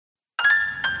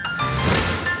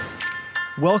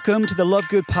Welcome to the Love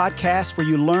Good podcast, where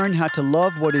you learn how to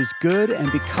love what is good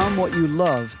and become what you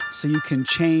love so you can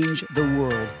change the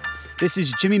world. This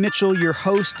is Jimmy Mitchell, your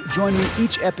host. Join me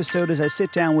each episode as I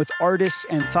sit down with artists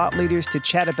and thought leaders to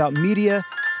chat about media,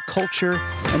 culture,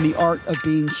 and the art of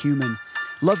being human.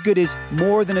 Love Good is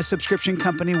more than a subscription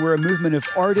company. We're a movement of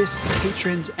artists,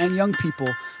 patrons, and young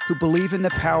people who believe in the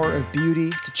power of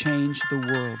beauty to change the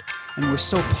world. And we're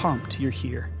so pumped you're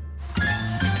here.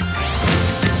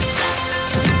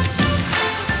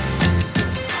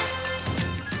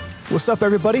 What's up,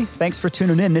 everybody? Thanks for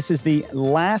tuning in. This is the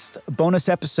last bonus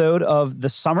episode of the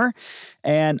summer,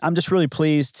 and I'm just really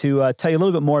pleased to tell you a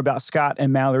little bit more about Scott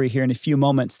and Mallory here in a few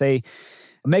moments. They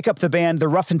make up the band The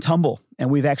Rough Tumble, and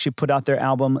we've actually put out their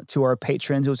album to our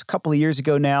patrons. It was a couple of years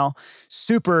ago now.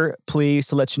 Super pleased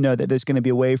to let you know that there's going to be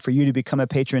a way for you to become a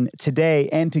patron today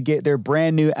and to get their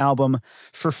brand new album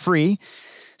for free.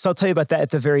 So I'll tell you about that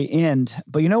at the very end.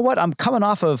 But you know what? I'm coming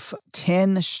off of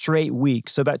 10 straight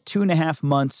weeks, so about 2.5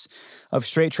 months of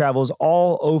straight travels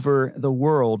all over the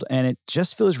world. And it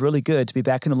just feels really good to be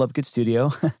back in the Love Good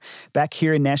studio, back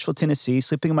here in Nashville, Tennessee,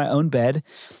 sleeping in my own bed.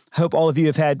 I hope all of you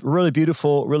have had really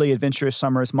beautiful, really adventurous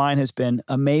summers. Mine has been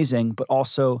amazing, but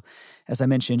also, as I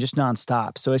mentioned, just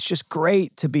nonstop. So it's just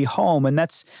great to be home. And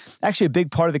that's actually a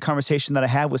big part of the conversation that I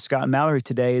had with Scott and Mallory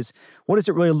today is, what does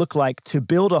it really look like to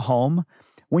build a home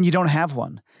when you don't have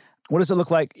one? What does it look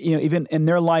like, even in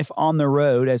their life on the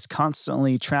road as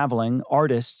constantly traveling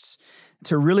artists,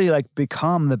 to really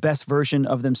become the best version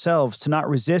of themselves, to not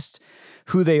resist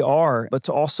who they are, but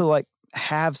to also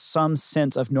have some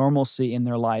sense of normalcy in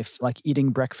their life, like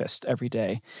eating breakfast every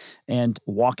day and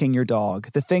walking your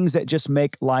dog, the things that just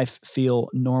make life feel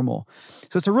normal.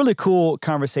 So it's a really cool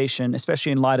conversation,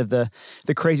 especially in light of the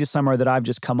crazy summer that I've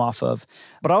just come off of.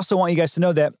 But I also want you guys to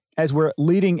know that as we're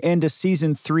leading into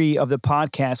season 3 of the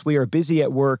podcast, we are busy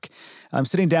at work. I'm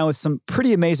sitting down with some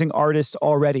pretty amazing artists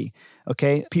already,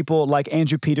 okay? People like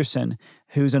Andrew Peterson,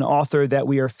 who's an author that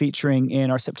we are featuring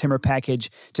in our September package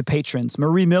to patrons.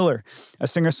 Marie Miller, a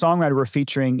singer-songwriter we're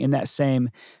featuring in that same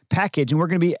package. And we're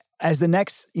going to be, as the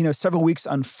next several weeks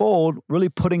unfold, really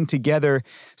putting together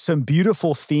some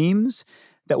beautiful themes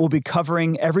that we'll be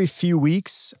covering every few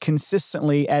weeks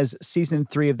consistently as season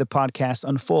 3 of the podcast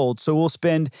unfolds. So we'll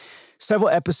spend several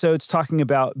episodes talking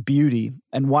about beauty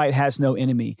and why it has no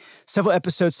enemy. Several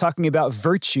episodes talking about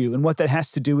virtue and what that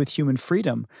has to do with human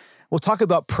freedom. We'll talk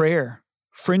about prayer,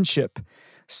 friendship,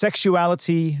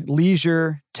 sexuality,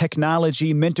 leisure,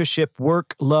 technology, mentorship,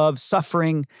 work, love,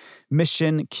 suffering,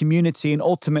 mission, community, and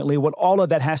ultimately what all of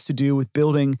that has to do with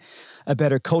building a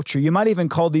better culture. You might even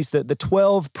call these the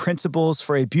 12 principles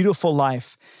for a beautiful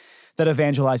life that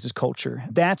evangelizes culture.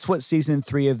 That's what season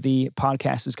 3 of the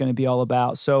podcast is going to be all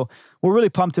about. So we're really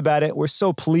pumped about it. We're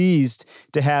so pleased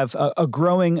to have a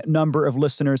growing number of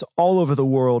listeners all over the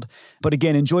world. But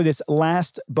again, enjoy this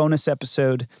last bonus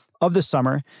episode of the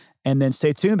summer. And then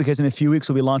stay tuned, because in a few weeks,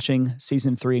 we'll be launching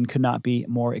season 3 and could not be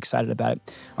more excited about it.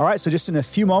 All right, so just in a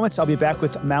few moments, I'll be back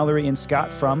with Mallory and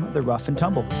Scott from The Rough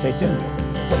Tumble. Stay tuned.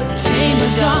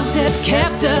 Tamer dogs have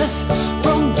kept us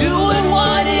from doing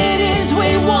what it is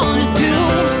we want to do.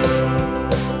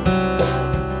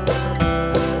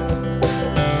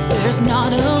 There's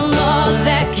not a law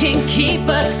that can keep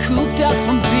us cooped up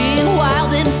from being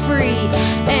wild and free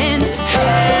and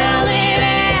hailing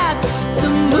at the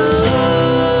moon.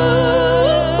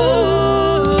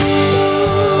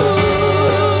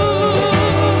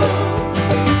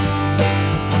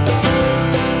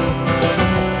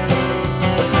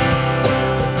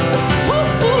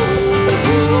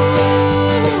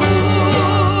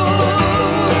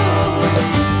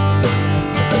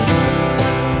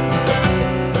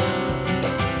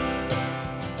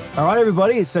 All right,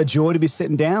 everybody, it's a joy to be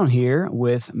sitting down here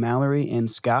with Mallory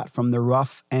and Scott from The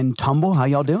Rough Tumble. How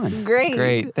y'all doing?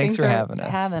 Great. Thanks for having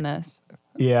us.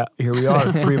 Yeah, here we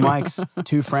are, 3 mics,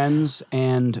 2 friends,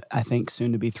 and I think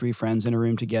soon to be 3 friends in a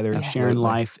room together, sharing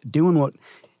life, doing what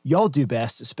y'all do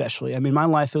best, especially. I mean, my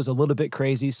life feels a little bit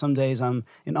crazy. Some days I'm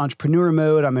in entrepreneur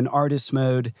mode, I'm in artist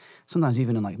mode, sometimes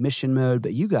even in mission mode,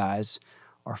 but you guys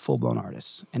are full-blown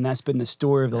artists, and that's been the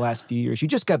story of the last few years. You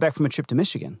just got back from a trip to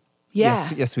Michigan. Yeah.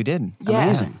 Yes, we did. Yeah.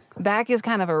 Amazing. Back is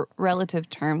kind of a relative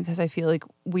term because I feel like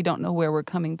we don't know where we're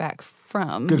coming back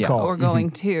from Good call. or going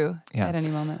to at any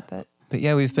moment. But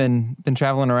yeah, we've been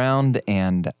traveling around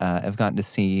and I've gotten to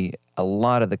see a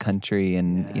lot of the country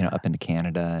and up into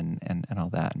Canada and all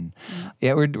that. And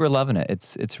yeah, we're loving it.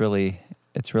 It's really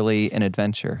It's really an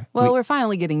adventure. Well, we're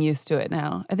finally getting used to it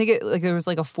now. I think there was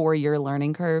like a 4-year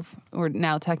learning curve. We're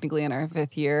now technically in our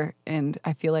 5th year, and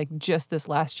I feel like just this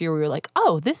last year we were like,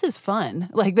 "Oh, this is fun!"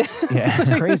 Like this. Yeah, it's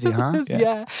crazy, huh?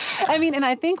 Yeah. I mean, and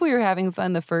I think we were having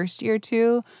fun the first year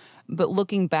too, but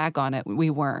looking back on it, we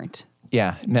weren't.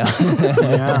 Yeah, no.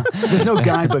 Yeah. There's no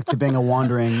guidebook to being a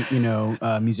wandering,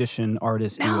 musician,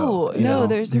 artist duo. No,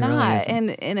 there's There really not. isn't.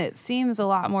 And it seems a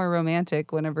lot more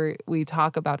romantic whenever we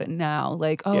talk about it now.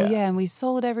 Like, oh Yeah. and we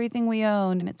sold everything we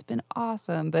owned and it's been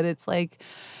awesome. But it's like,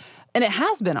 and it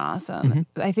has been awesome.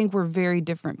 I think we're very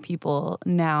different people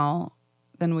now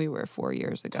than we were 4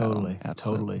 years ago. Totally.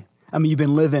 Absolutely. Totally. I mean, you've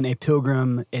been living a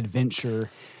pilgrim adventure,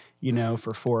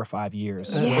 for 4 or 5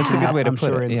 years. Yeah. That's a good way to I'm put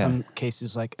sure it. in Yeah. some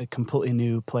cases, like a completely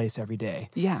new place every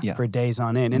day. Yeah. Yeah. For days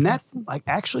on end. And that's like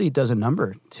actually does a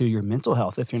number to your mental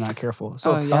health if you're not careful.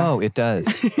 So, Oh, it does.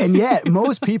 and yet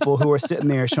most people who are sitting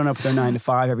there showing up at their 9 to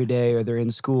 5 every day or they're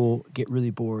in school get really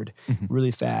bored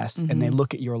really fast. And they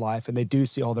look at your life and they do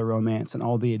see all the romance and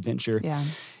all the adventure. Yeah.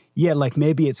 Yeah, like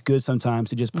maybe it's good sometimes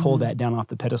to just pull that down off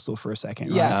the pedestal for a second,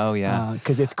 right? Yeah. Oh, yeah.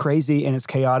 Because it's crazy and it's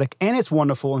chaotic and it's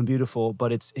wonderful and beautiful,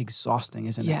 but it's exhausting,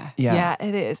 isn't it? Yeah. Yeah. Yeah,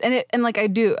 it is. And like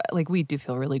we do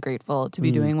feel really grateful to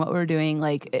be doing what we're doing,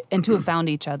 like, and to have found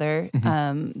each other,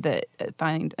 that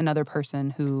find another person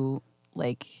who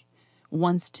like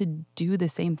wants to do the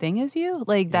same thing as you.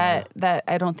 Like that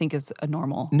I don't think is a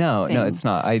normal No, thing. it's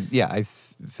not. I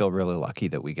feel really lucky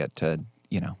that we get to,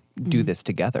 do this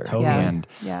together. Totally. Yeah. And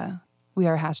Yeah. We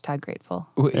are #grateful.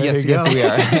 yes, you yes, go. we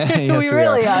are. Yes, We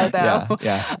really are, though.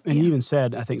 Yeah, yeah. And you even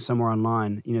said, I think somewhere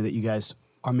online, that you guys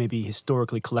are maybe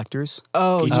historically collectors.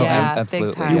 Oh, Each yeah, absolutely.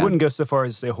 big time. You wouldn't go so far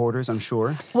as to say hoarders, I'm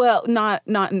sure. Well, not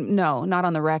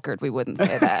on the record. We wouldn't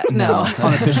say that. No.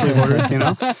 Unofficially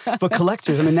hoarders, But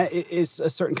collectors, I mean, that is a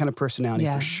certain kind of personality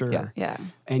Yeah. for sure. Yeah.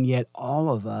 And yet all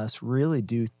of us really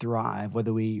do thrive,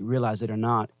 whether we realize it or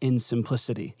not, in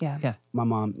simplicity. Yeah. Yeah. My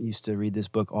mom used to read this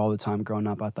book all the time growing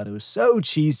up. I thought it was so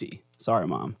cheesy. Sorry,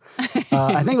 Mom.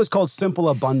 I think it was called Simple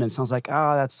Abundance. I was like,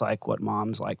 that's like what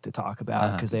moms like to talk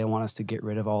about because they want us to get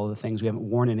rid of all of the things we haven't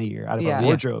worn in a year out of Yeah. our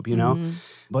wardrobe,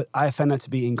 But I found that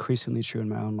to be increasingly true in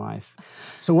my own life.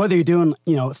 So whether you're doing,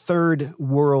 third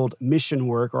world mission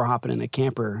work or hopping in a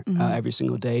camper every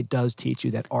single day does teach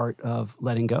you that art of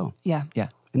letting go. Yeah. Yeah.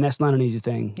 And that's not an easy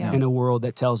thing Yeah. in a world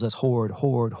that tells us hoard,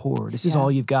 hoard, hoard. This is all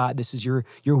you've got. This is your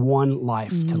one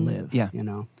life to live. Yeah.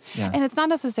 Yeah. And it's not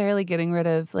necessarily getting rid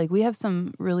of, like, we have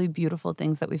some really beautiful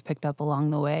things that we've picked up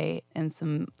along the way and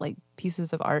some like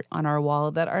pieces of art on our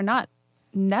wall that are not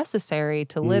necessary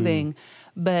to living,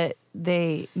 but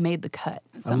they made the cut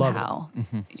somehow.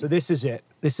 So this is it.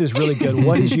 This is really good.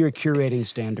 What is your curating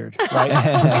standard? Right?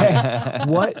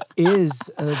 Okay. What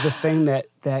is the thing that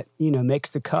makes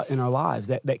the cut in our lives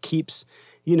that keeps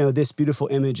this beautiful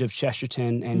image of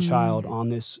Chesterton and Child on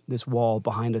this wall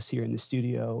behind us here in the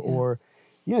studio, or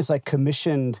it's like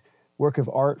commissioned work of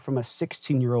art from a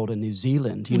 16-year-old in New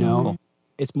Zealand.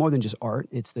 It's more than just art.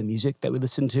 It's the music that we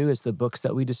listen to. It's the books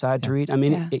that we decide to read. I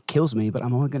mean, it kills me, but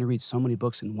I'm only going to read so many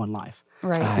books in one life.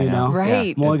 Right. I know.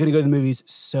 Right. I'm only going to go to the movies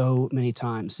so many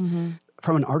times.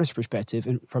 From an artist perspective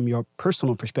and from your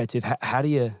personal perspective, how do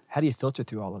you filter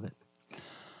through all of it?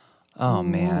 Oh,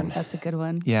 man. That's a good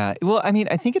one. Yeah. Well, I mean,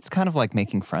 I think it's kind of like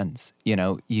making friends. You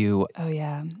Oh,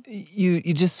 yeah. you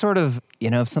just sort of,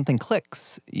 if something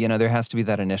clicks, there has to be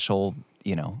that initial,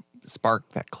 spark,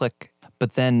 that click.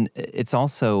 But then it's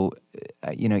also,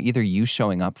 either you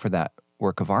showing up for that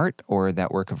work of art or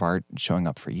that work of art showing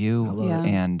up for you. Yeah.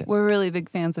 And we're really big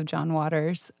fans of John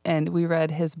Waters, and we read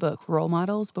his book Role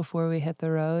Models before we hit the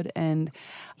road, and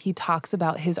he talks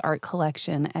about his art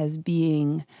collection as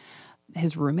being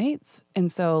his roommates.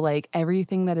 And so like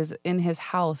everything that is in his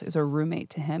house is a roommate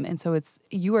to him. And so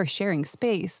you are sharing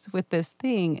space with this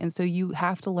thing. And so you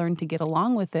have to learn to get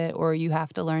along with it, or you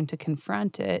have to learn to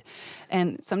confront it.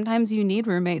 And sometimes you need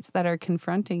roommates that are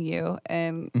confronting you.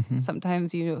 And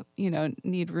sometimes you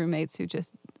need roommates who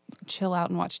just chill out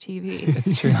and watch TV.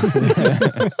 it's true.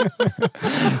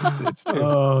 it's true.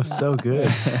 Oh, so good.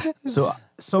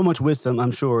 So much wisdom,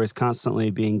 I'm sure, is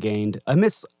constantly being gained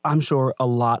amidst, I'm sure, a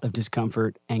lot of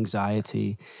discomfort,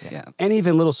 anxiety, and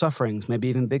even little sufferings, maybe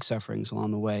even big sufferings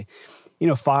along the way.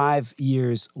 5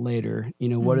 years later,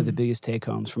 what are the biggest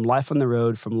take-homes from life on the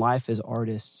road, from life as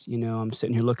artists? I'm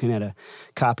sitting here looking at a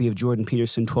copy of Jordan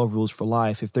Peterson, 12 Rules for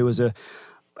Life. If there was a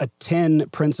 10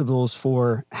 principles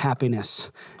for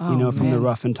happiness, from the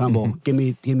Rough and Tumble. Give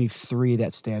me 3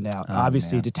 that stand out.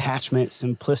 Obviously, detachment,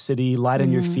 simplicity, light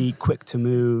on your feet, quick to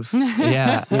move.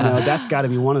 Yeah. That's got to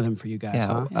be one of them for you guys,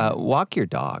 huh? Walk your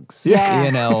dogs.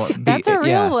 Yeah. That's a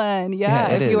real one. Yeah.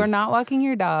 If you are not walking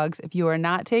your dogs, if you are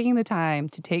not taking the time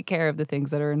to take care of the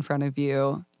things that are in front of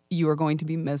you, you are going to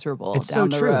be miserable down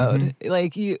the road.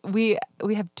 Like we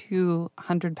have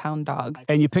 200-pound dogs.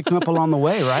 And you picked them up along the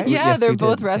way, right? Yeah, Yes, they're we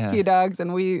both did. rescue dogs,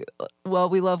 and we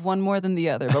love one more than the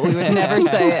other, but we would never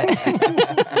say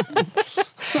it.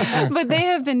 But they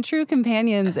have been true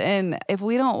companions, and if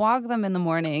we don't walk them in the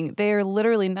morning, they are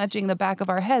literally nudging the back of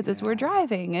our heads as we're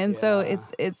driving. And so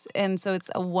it's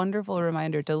a wonderful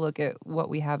reminder to look at what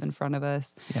we have in front of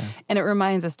us. Yeah. And it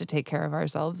reminds us to take care of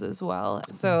ourselves as well.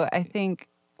 So I think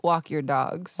walk your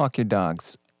dogs. Walk your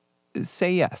dogs.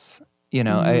 Say yes.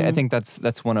 I think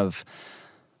that's one of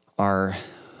our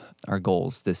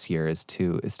goals this year is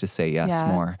to say yes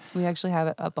more. We actually have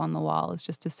it up on the wall. It's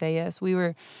just to say yes.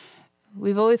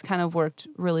 We've always kind of worked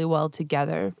really well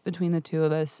together between the two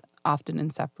of us, often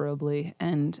inseparably,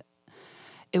 and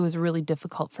it was really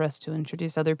difficult for us to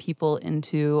introduce other people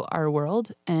into our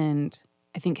world. And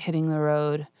I think hitting the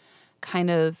road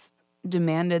kind of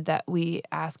demanded that we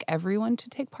ask everyone to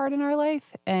take part in our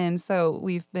life. And so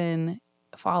we've been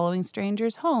following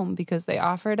strangers home because they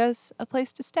offered us a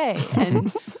place to stay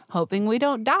and hoping we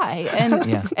don't die.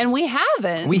 And we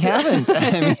haven't. We haven't.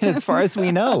 I mean, as far as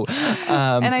we know.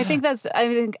 And I think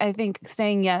I think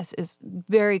saying yes is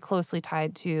very closely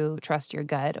tied to trust your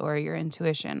gut or your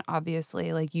intuition.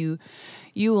 Obviously, like you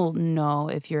will know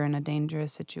if you're in a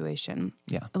dangerous situation.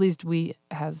 Yeah. At least we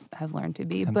have learned to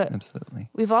be. But absolutely.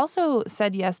 We've also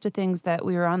said yes to things that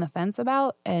we were on the fence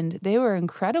about, and they were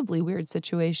incredibly weird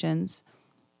situations.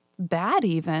 Bad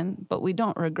even, but we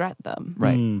don't regret them.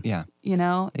 Right. Yeah.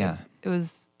 Yeah. It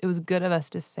was good of us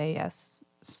to say yes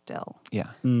still.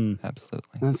 Yeah.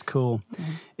 Absolutely. That's cool.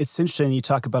 It's interesting. You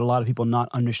talk about a lot of people not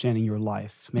understanding your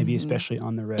life, maybe especially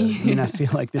on the road. I mean, I feel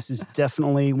like this is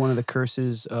definitely one of the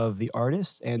curses of the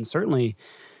artists and certainly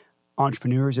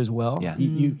entrepreneurs as well. Yeah.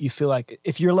 You feel like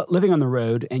if you're living on the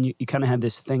road and you kind of have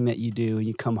this thing that you do and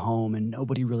you come home and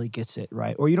nobody really gets it,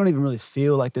 right? Or you don't even really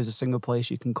feel like there's a single place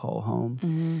you can call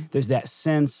home. There's that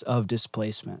sense of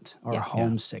displacement or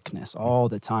homesickness all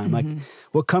the time. Like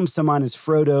what comes to mind is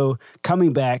Frodo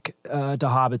coming back to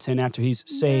Hobbiton after he's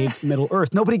saved Middle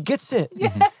Earth. Nobody gets it.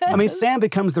 I mean, Sam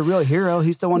becomes the real hero.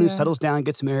 He's the one who settles down,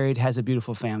 gets married, has a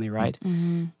beautiful family, right?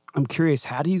 I'm curious,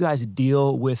 how do you guys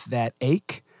deal with that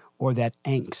ache or that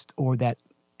angst or that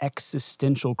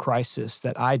existential crisis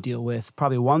that I deal with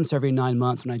probably once every 9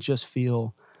 months when I just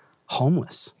feel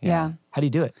homeless? Yeah. How do you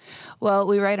do it? Well,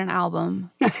 we write an album.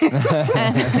 Good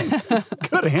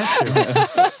answer.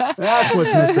 That's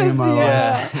what's missing in my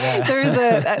life.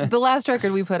 There's the last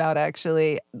record we put out,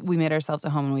 actually, We Made Ourselves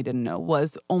a Home and We Didn't Know,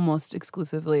 was almost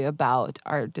exclusively about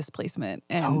our displacement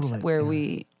and where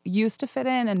we used to fit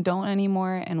in and don't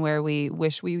anymore, and where we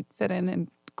wish we fit in and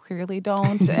clearly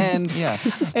don't. And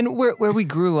and where we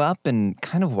grew up and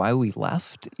kind of why we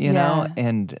left, you know,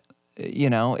 and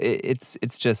it's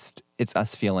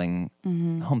us feeling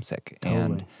homesick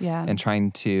and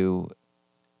trying to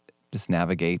just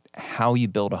navigate how you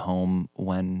build a home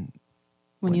when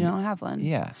you don't have one.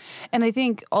 Yeah. And I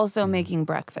think also making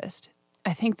breakfast.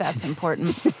 I think that's important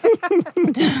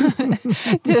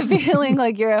to feeling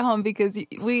like you're at home, because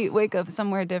we wake up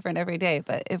somewhere different every day.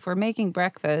 But if we're making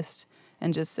breakfast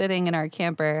and just sitting in our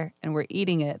camper and we're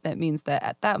eating it, that means that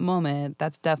at that moment,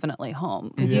 that's definitely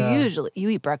home. Because you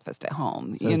eat breakfast at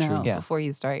home, before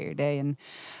you start your day. And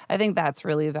I think that's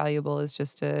really valuable, is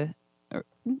just to,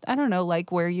 I don't know,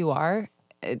 like where you are,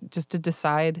 just to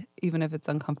decide, even if it's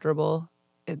uncomfortable,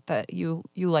 that you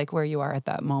like where you are at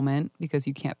that moment, because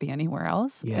you can't be anywhere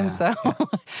else. Yeah. And so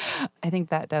I think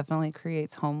that definitely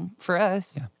creates home for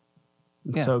us. Yeah.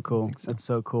 It's so cool. It's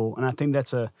so cool. And I think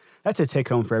that's a take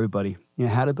home for everybody.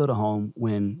 How to build a home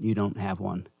when you don't have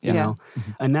one. You know?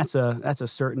 And that's a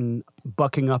certain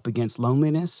bucking up against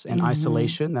loneliness and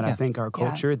isolation that I think our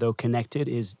culture, though connected,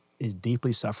 is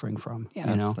deeply suffering from. Yeah.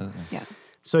 Absolutely. Yeah.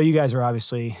 So you guys are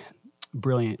obviously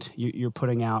brilliant. You're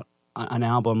putting out an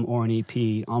album or an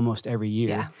EP almost every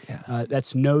year. Yeah.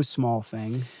 That's no small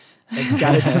thing. It's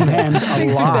got to demand a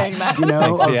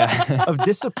lot, of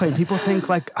discipline. People think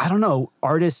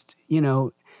artists,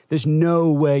 there's no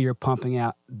way you're pumping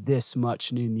out this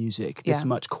much new music, this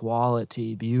much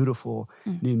quality, beautiful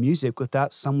new music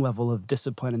without some level of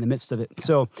discipline in the midst of it.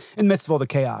 So in the midst of all the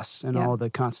chaos and all the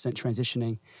constant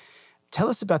transitioning, Tell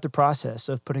us about the process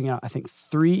of putting out, I think,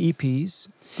 3 EPs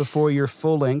before your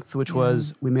full length, which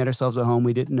was We Made Ourselves a Home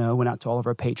We Didn't Know, went out to all of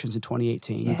our patrons in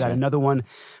 2018. You've got another one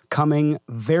coming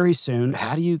very soon.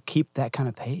 How do you keep that kind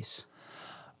of pace?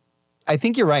 I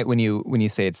think you're right when you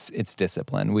say it's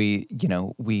discipline.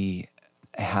 We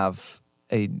have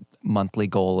a monthly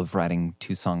goal of writing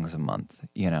 2 songs a month,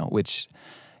 which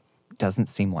doesn't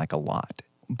seem like a lot.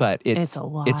 But it's a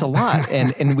lot. It's a lot.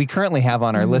 And we currently have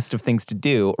on our list of things to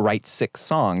do, write 6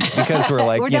 songs because we're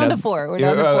like, we're down to 4. We're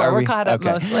down to 4. We're caught up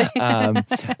mostly.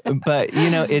 But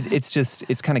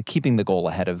it's kind of keeping the goal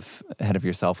ahead of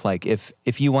yourself. Like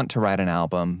if you want to write an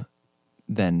album,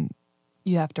 then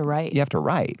you have to write. You have to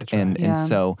write. That's right. And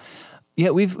so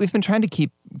we've been trying to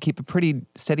keep a pretty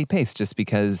steady pace just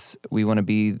because we want to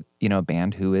be, a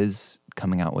band who is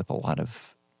coming out with a lot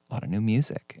of new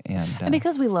music, and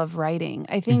because we love writing.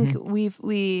 I think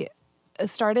we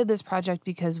started this project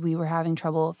because we were having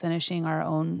trouble finishing our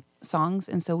own songs,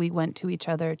 and so we went to each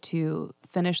other to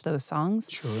finish those songs.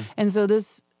 Sure. And so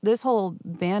this whole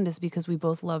band is because we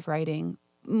both love writing,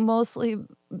 mostly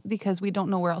because we don't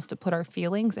know where else to put our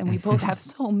feelings, and we both have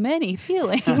so many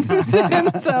feelings.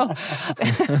 And so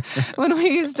when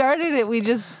we started it, we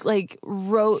just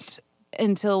wrote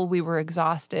until we were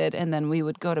exhausted, and then we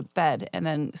would go to bed, and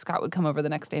then Scott would come over the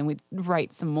next day and we'd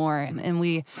write some more. And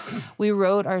we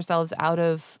wrote ourselves out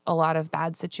of a lot of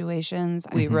bad situations.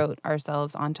 We wrote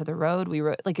ourselves onto the road. We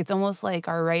wrote, it's almost like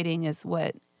our writing is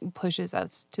what pushes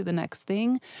us to the next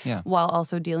thing, while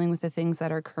also dealing with the things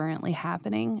that are currently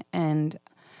happening. And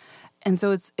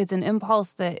so it's an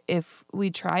impulse that if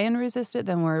we try and resist it,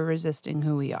 then we're resisting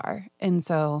who we are. And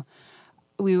so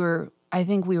I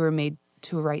think we were made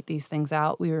to write these things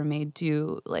out. We were made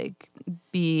to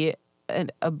be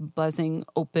a buzzing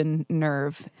open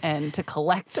nerve and to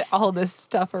collect all this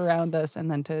stuff around us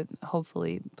and then to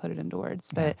hopefully put it into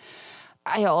words. But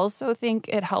I also think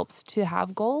it helps to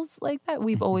have goals like that.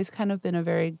 We've always kind of been a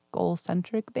very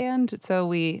goal-centric band. So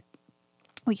we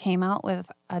came out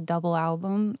with a double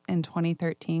album in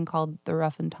 2013 called the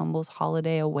Rough Tumble's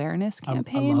Holiday Awareness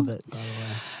Campaign. I love it, by the way.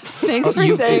 Thanks for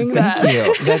saying that.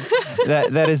 Thank you.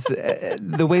 That is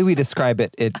the way we describe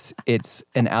it. It's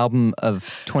an album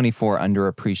of 24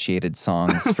 underappreciated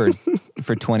songs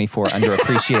for 24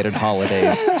 underappreciated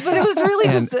holidays. But it was really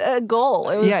just a goal.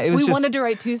 We wanted to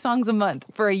write 2 songs a month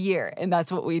for a year, and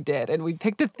that's what we did. And we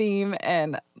picked a theme,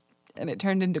 and it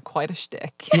turned into quite a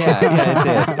shtick.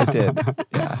 Yeah, it did.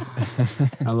 Yeah.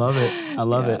 I love it. I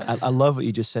love it. I love what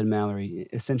you just said, Mallory.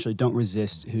 Essentially, don't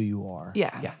resist who you are.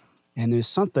 Yeah. And there's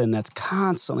something that's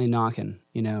constantly knocking,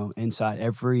 inside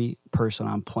every person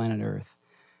on planet Earth.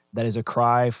 That is a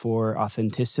cry for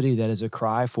authenticity. That is a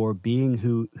cry for being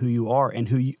who you are and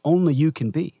who only you can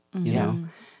be, you know?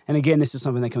 And again, this is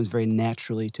something that comes very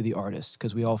naturally to the artist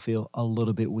because we all feel a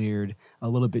little bit weird, a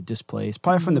little bit displaced,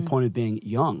 probably from the point of being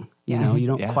young. You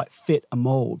don't quite fit a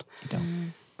mold. You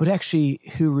don't. But actually,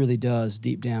 who really does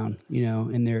deep down,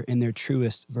 in their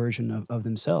truest version of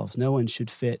themselves? No one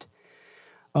should fit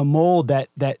a mold that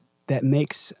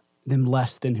makes them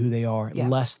less than who they are,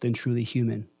 less than truly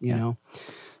human. You know.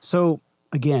 So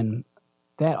again,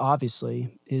 that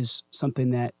obviously is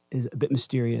something that is a bit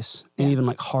mysterious and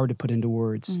even hard to put into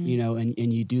words,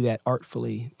 and you do that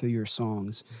artfully through your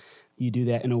songs. You do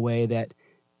that in a way that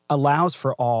allows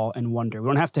for awe and wonder. We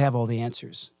don't have to have all the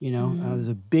answers, There's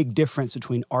a big difference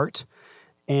between art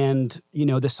and,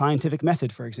 the scientific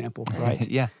method, for example, right?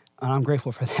 Yeah. And I'm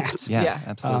grateful for that. Yeah,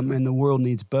 absolutely. And the world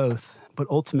needs both. But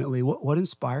ultimately, what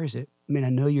inspires it? I mean, I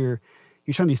know you're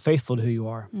trying to be faithful to who you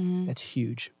are. That's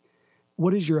huge.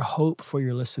 What is your hope for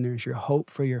your listeners, your hope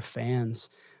for your fans?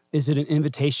 Is it an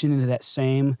invitation into that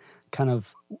same kind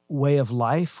of way of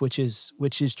life, which is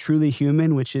truly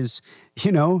human, which is,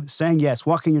 saying yes,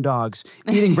 walking your dogs,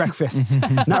 eating breakfast,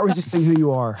 not resisting who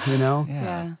you are,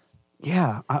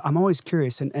 Yeah, I'm always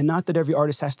curious. And not that every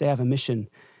artist has to have a mission,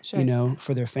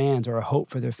 for their fans or a hope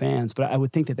for their fans. But I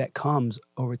would think that comes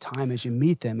over time as you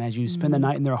meet them, as you spend the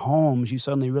night in their homes, you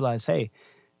suddenly realize, hey,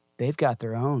 they've got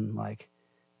their own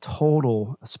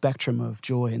total spectrum of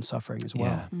joy and suffering as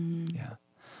well. Yeah.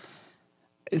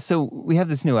 So we have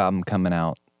this new album coming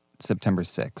out September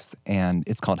 6th, and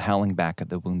it's called Howling Back at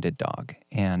the Wounded Dog.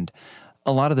 And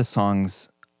a lot of the songs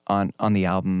on the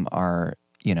album are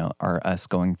us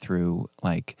going through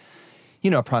a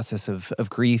process of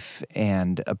grief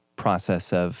and a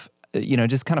process of,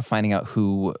 just kind of finding out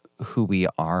who we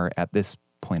are at this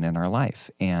point in our life.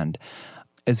 And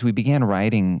as we began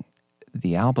writing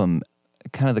the album,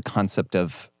 kind of the concept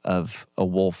of a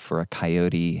wolf or a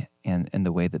coyote and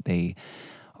the way that they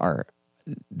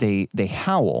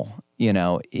howl,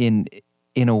 in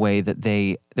in a way that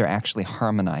they're actually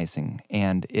harmonizing,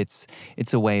 and it's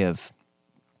a way of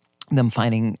them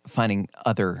finding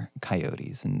other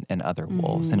coyotes and other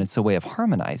wolves, and it's a way of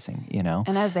harmonizing,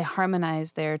 And as they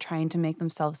harmonize, they're trying to make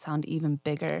themselves sound even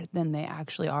bigger than they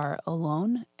actually are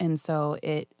alone, and so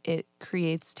it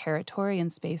creates territory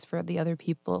and space for the other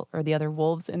people or the other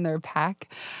wolves in their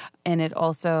pack, and it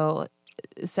also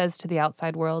says to the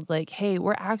outside world, like, hey,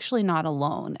 we're actually not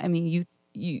alone. I mean,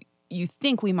 you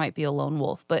think we might be a lone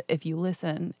wolf, but if you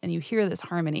listen and you hear this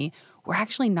harmony, we're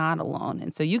actually not alone.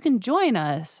 And so you can join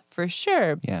us for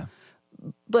sure. Yeah.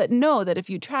 But know that if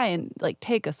you try and like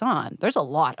take us on, there's a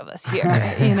lot of us here,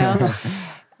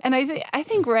 And I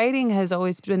think writing has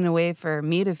always been a way for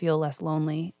me to feel less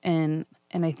lonely. And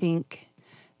I think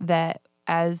that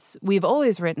as we've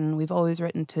always written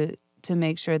to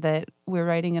make sure that we're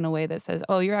writing in a way that says,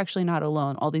 oh, you're actually not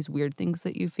alone. All these weird things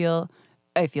that you feel,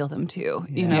 I feel them too,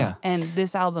 Yeah. And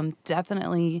this album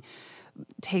definitely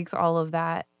takes all of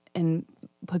that and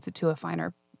puts it to a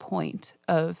finer point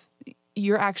of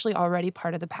you're actually already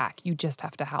part of the pack. You just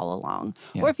have to howl along.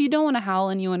 Yeah. Or if you don't want to howl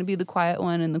and you want to be the quiet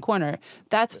one in the corner,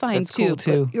 that's fine That's too. cool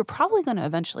too. But you're probably going to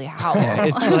eventually howl. Yeah,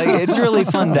 it's really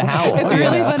fun to howl. It's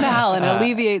really fun to howl and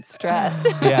alleviate stress.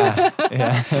 Yeah.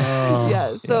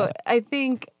 Yeah. So I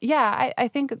think, I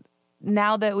think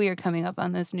now that we are coming up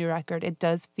on this new record, it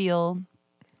does feel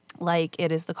like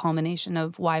it is the culmination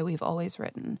of why we've always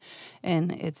written.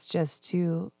 And it's just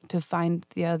to find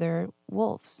the other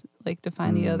wolves, like to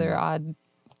find the other odd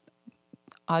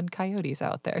coyotes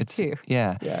out there too.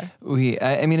 Yeah. Yeah.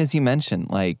 I mean, as you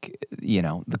mentioned, like,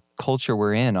 the culture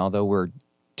we're in, although we're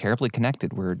terribly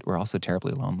connected, we're also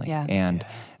terribly lonely. Yeah. And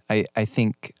I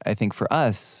think for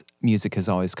us, music has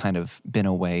always kind of been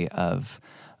a way of,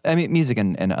 music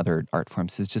and other art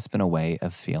forms has just been a way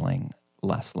of feeling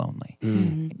less lonely.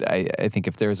 I think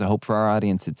if there's a hope for our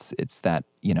audience, it's that,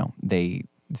 they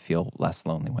feel less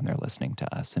lonely when they're listening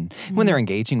to us and when they're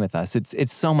engaging with us.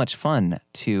 It's so much fun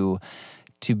to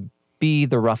be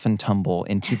the Rough and Tumble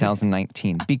in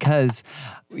 2019 because,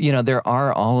 there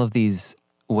are all of these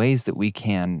ways that we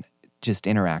can just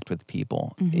interact with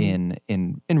people in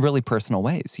really personal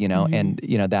ways, and,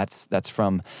 that's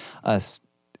from us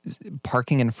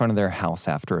parking in front of their house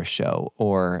after a show,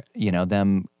 or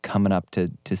them coming up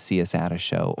to see us at a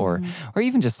show, or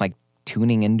even just like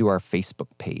tuning into our Facebook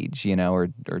page, or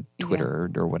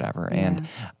Twitter or whatever. Yeah. And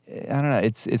I don't know,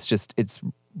 it's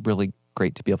really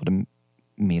great to be able to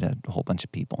meet a whole bunch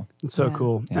of people. It's so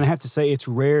cool. And I have to say, it's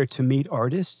rare to meet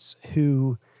artists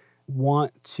who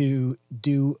want to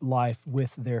do life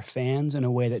with their fans in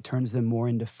a way that turns them more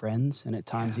into friends and at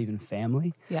times even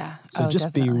family. Yeah. So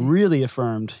just be really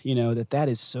affirmed, that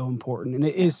is so important. And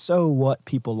it is so what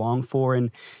people long for.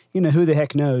 And, who the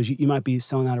heck knows? You might be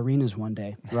selling out arenas one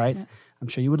day, right? Yeah. I'm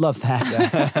sure you would love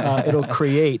that. It'll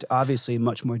create, obviously,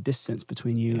 much more distance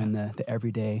between you and the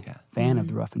everyday fan of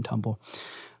the Rough and Tumble.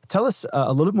 Tell us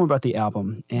a little bit more about the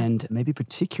album, and maybe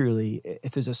particularly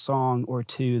if there's a song or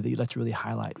two that you'd like to really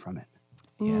highlight from it.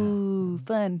 Ooh,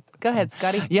 fun. Go ahead,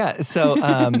 Scotty. Yeah, so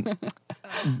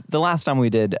the last time we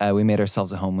did, we made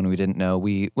ourselves a home when we didn't know.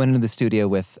 We went into the studio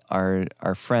with our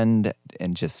friend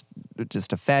and just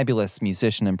a fabulous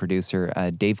musician and producer,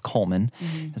 Dave Coleman.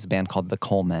 Has a band called The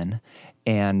Colemen,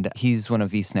 and he's one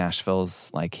of East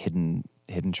Nashville's like hidden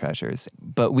treasures.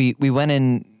 But we went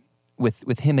in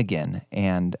with him again,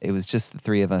 and it was just the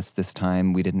three of us this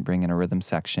time. We didn't bring in a rhythm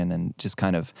section, and just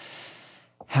kind of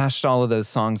hashed all of those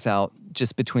songs out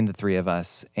just between the three of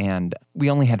us. And we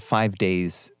only had 5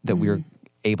 days that we were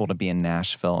able to be in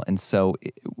Nashville, and so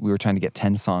we were trying to get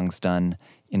 10 songs done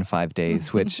in 5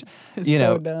 days, which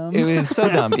dumb. it was so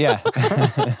dumb. Yeah.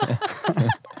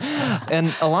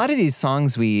 And a lot of these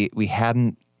songs we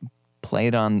hadn't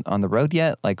played on the road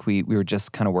yet. Like we were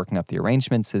just kind of working up the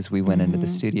arrangements as we went into the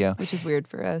studio. Which is weird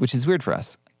for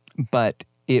us. But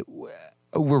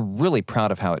we're really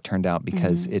proud of how it turned out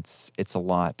because it's a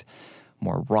lot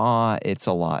more raw. It's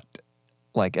a lot,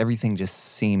 like everything just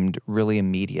seemed really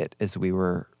immediate as we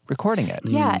were recording it.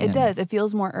 Yeah, it does. It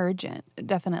feels more urgent,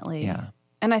 definitely. Yeah.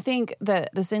 And I think that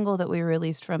the single that we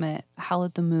released from it, Howl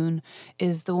at the Moon,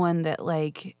 is the one that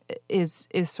like is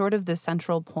sort of the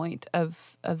central point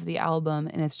of the album.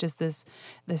 And it's just this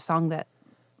song that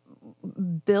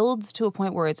builds to a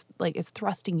point where it's like it's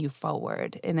thrusting you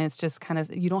forward, and it's just kind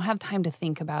of, you don't have time to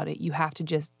think about it. You have to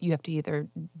either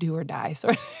do or die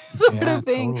sort of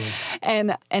thing. Totally.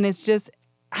 And it's just,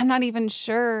 I'm not even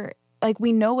sure, like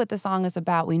we know what the song is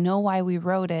about. We know why we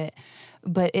wrote it,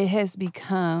 but it has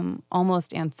become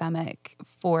almost anthemic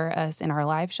for us in our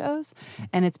live shows.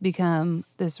 And it's become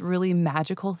this really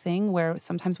magical thing where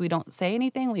sometimes we don't say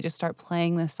anything. We just start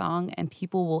playing the song and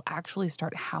people will actually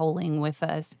start howling with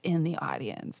us in the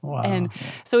audience. Wow. And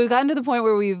so we've gotten to the point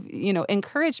where we've,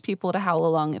 encouraged people to howl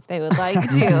along if they would like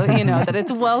to, that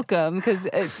it's welcome. Because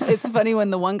it's funny when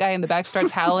the one guy in the back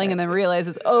starts howling and then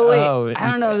realizes, oh, wait,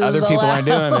 I don't know if this other is people allowed.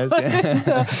 aren't doing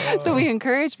this. So we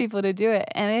encourage people to do it.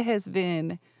 And it has been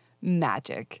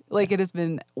magic. Like, it has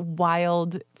been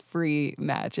wild, free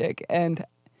magic. And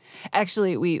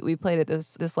actually, we played it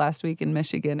this last week in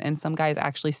Michigan, and some guy's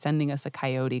actually sending us a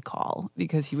coyote call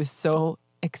because he was so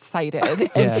excited.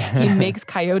 And he makes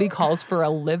coyote calls for a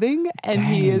living, and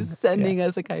he is sending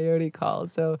us a coyote call.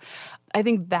 So I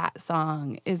think that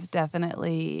song is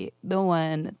definitely the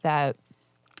one that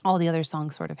all the other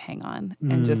songs sort of hang on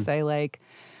and just say, like,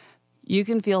 you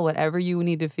can feel whatever you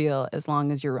need to feel as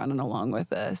long as you're running along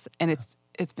with us. And it's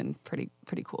been pretty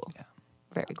cool. Yeah.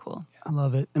 Very cool. I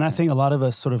love it. And I think a lot of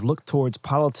us sort of look towards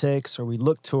politics, or we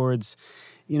look towards,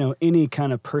 any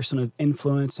kind of person of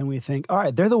influence, and we think, all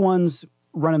right, they're the ones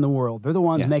running the world. They're the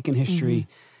ones making history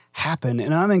happen.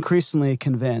 And I'm increasingly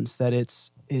convinced that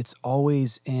it's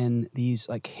always in these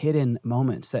like hidden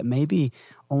moments that maybe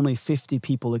only 50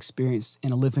 people experienced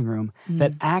in a living room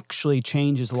that actually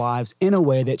changes lives in a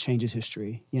way that changes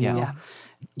history. Your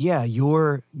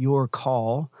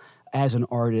call as an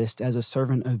artist, as a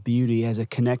servant of beauty, as a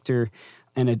connector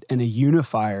and a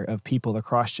unifier of people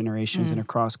across generations and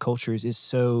across cultures is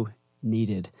so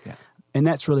needed. Yeah. And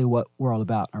that's really what we're all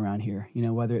about around here.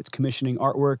 Whether it's commissioning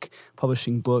artwork,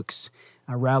 publishing books,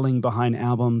 rallying behind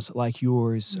albums like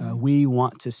yours, we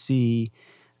want to see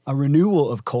a renewal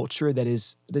of culture that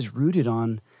is rooted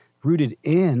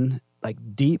in like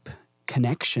deep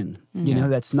connection.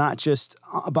 That's not just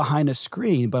behind a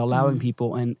screen, but allowing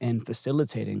people and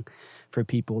facilitating for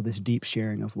people this deep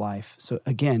sharing of life. So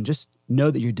again, just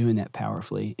know that you're doing that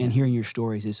powerfully, and hearing your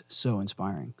stories is so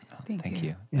inspiring. Thank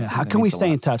you. Yeah. How can we stay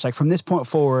in touch? Like from this point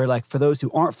forward, like for those who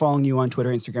aren't following you on Twitter,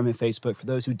 Instagram, and Facebook, for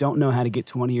those who don't know how to get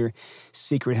to one of your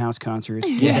secret house concerts,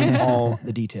 give them all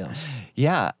the details.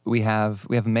 Yeah, we have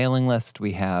a mailing list.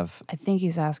 We have. I think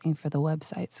he's asking for the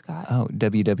website, Scott. Oh,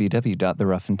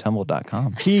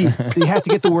 www.theroughandtumble.com. You have to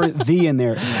get the word "the" in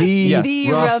there. The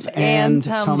Rough and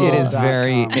Tumble. It is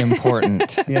very important.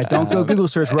 Yeah, don't go Google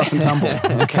search Rough and Tumble.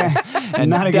 Okay, and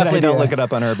not a good definitely don't idea. look it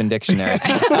up on Urban Dictionary.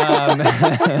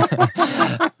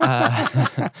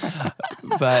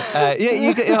 But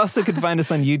you also could find us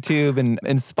on YouTube and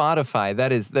Spotify.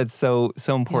 That's so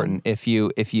important. Yeah.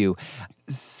 If you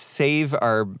save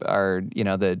our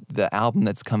the album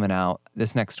that's coming out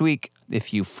this next week,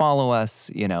 if you follow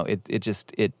us,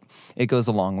 it goes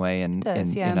a long way in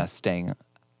us staying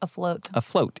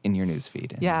afloat in your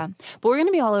newsfeed. Yeah, but we're going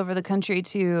to be all over the country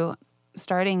too.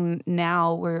 Starting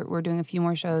now, we're doing a few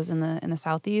more shows in the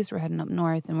Southeast. We're heading up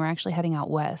north, and we're actually heading out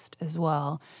west as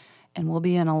well. And we'll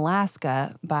be in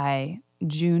Alaska by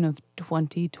June of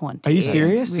 2020. Are you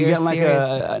serious? We you are got like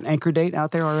an anchor date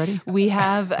out there already? We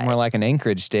have more like an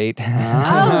Anchorage date. No!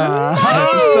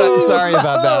 Sorry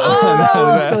about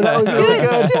that one. That was really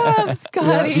good. Good job,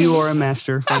 Scotty. Yeah, you are a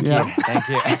master. Thank you.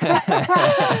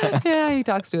 Yeah, he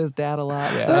talks to his dad a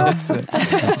lot. Yeah, so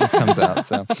it just comes out.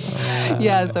 So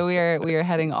so we are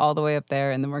heading all the way up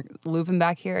there, and then we're looping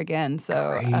back here again.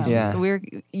 So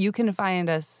you can find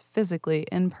us physically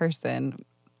in person.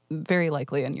 Very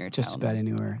likely in your town. Just about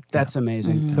anywhere. That's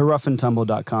amazing.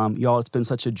 TheRoughhandTumble.com. Y'all, it's been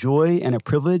such a joy and a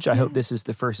privilege. I hope this is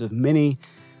the first of many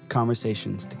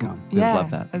conversations to come. We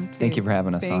love that. Thank you for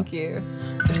having us on. Thank you.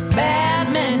 There's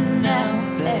bad men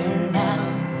out there now.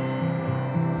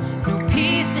 No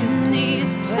peace in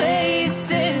these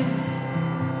places.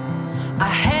 I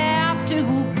have to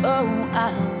go.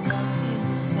 I love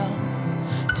you so.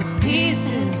 To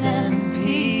pieces and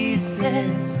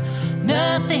pieces.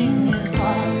 Nothing is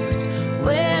lost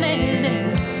when it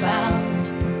is found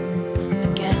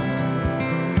again.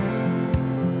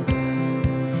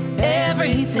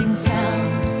 Everything's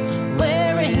found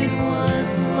where it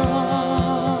was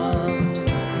lost.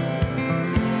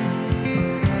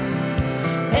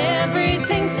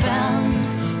 Everything's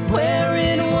found where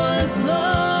it was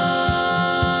lost.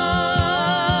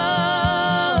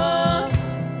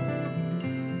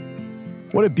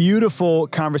 What a beautiful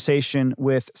conversation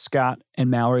with Scott and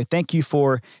Mallory. Thank you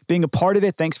for being a part of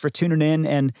it. Thanks for tuning in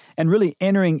and really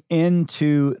entering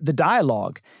into the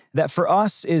dialogue that for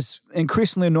us is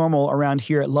increasingly normal around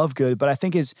here at Love Good, but I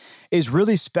think is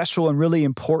really special and really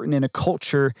important in a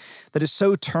culture that is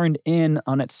so turned in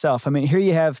on itself. I mean, here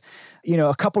you have,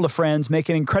 a couple of friends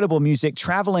making incredible music,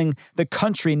 traveling the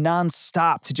country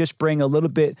nonstop to just bring a little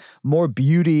bit more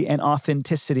beauty and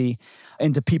authenticity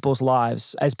into people's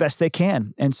lives as best they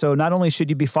can. And so not only should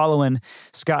you be following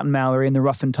Scott and Mallory in the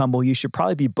Rough and Tumble, you should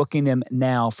probably be booking them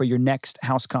now for your next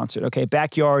house concert. Okay,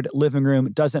 backyard, living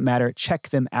room, doesn't matter. Check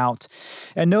them out.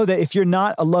 And know that if you're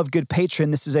not a Love Good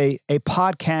patron, this is a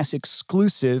podcast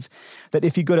exclusive that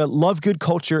if you go to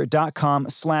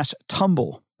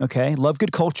lovegoodculture.com/tumble, okay,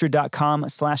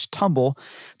 lovegoodculture.com/tumble.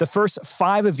 The first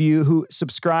 5 of you who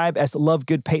subscribe as Love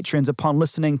Good patrons upon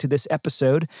listening to this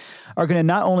episode are going to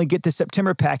not only get the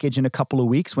September package in a couple of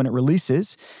weeks when it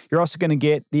releases, you're also going to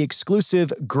get the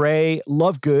exclusive gray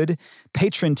Love Good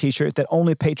patron t-shirt that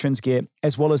only patrons get,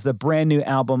 as well as the brand new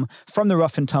album from the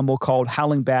Rough and Tumble called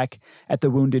Howling Back at the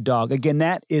Wounded Dog. Again,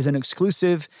 that is an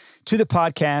exclusive to the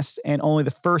podcast and only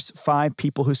the first 5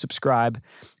 people who subscribe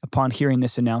upon hearing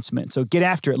this announcement. So get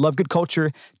after it.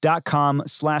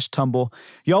 lovegoodculture.com/tumble.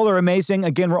 Y'all are amazing.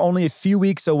 Again, we're only a few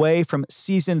weeks away from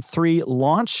season 3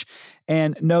 launch,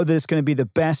 and know that it's going to be the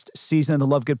best season of the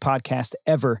Love Good podcast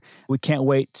ever. We can't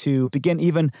wait to begin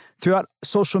even throughout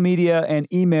social media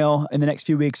and email in the next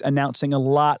few weeks, announcing a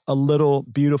lot of little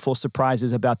beautiful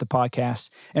surprises about the podcast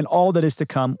and all that is to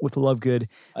come with Love Good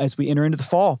as we enter into the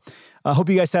fall. I hope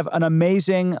you guys have an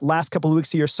amazing last couple of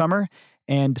weeks of your summer,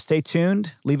 and stay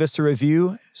tuned. Leave us a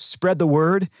review. Spread the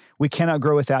word. We cannot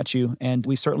grow without you, and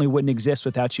we certainly wouldn't exist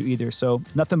without you either. So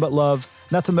nothing but love,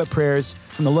 nothing but prayers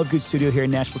from the Love Good studio here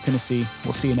in Nashville, Tennessee.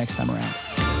 We'll see you next time around.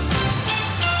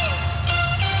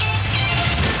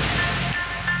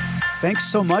 Thanks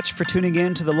so much for tuning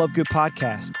in to the Love Good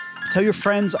podcast. Tell your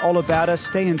friends all about us,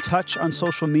 stay in touch on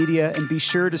social media, and be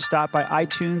sure to stop by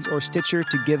iTunes or Stitcher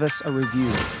to give us a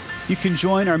review. You can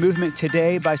join our movement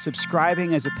today by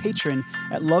subscribing as a patron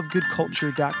at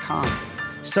lovegoodculture.com.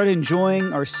 Start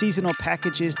enjoying our seasonal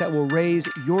packages that will raise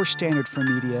your standard for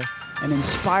media and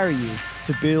inspire you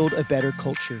to build a better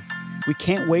culture. We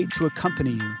can't wait to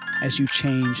accompany you as you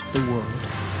change the world.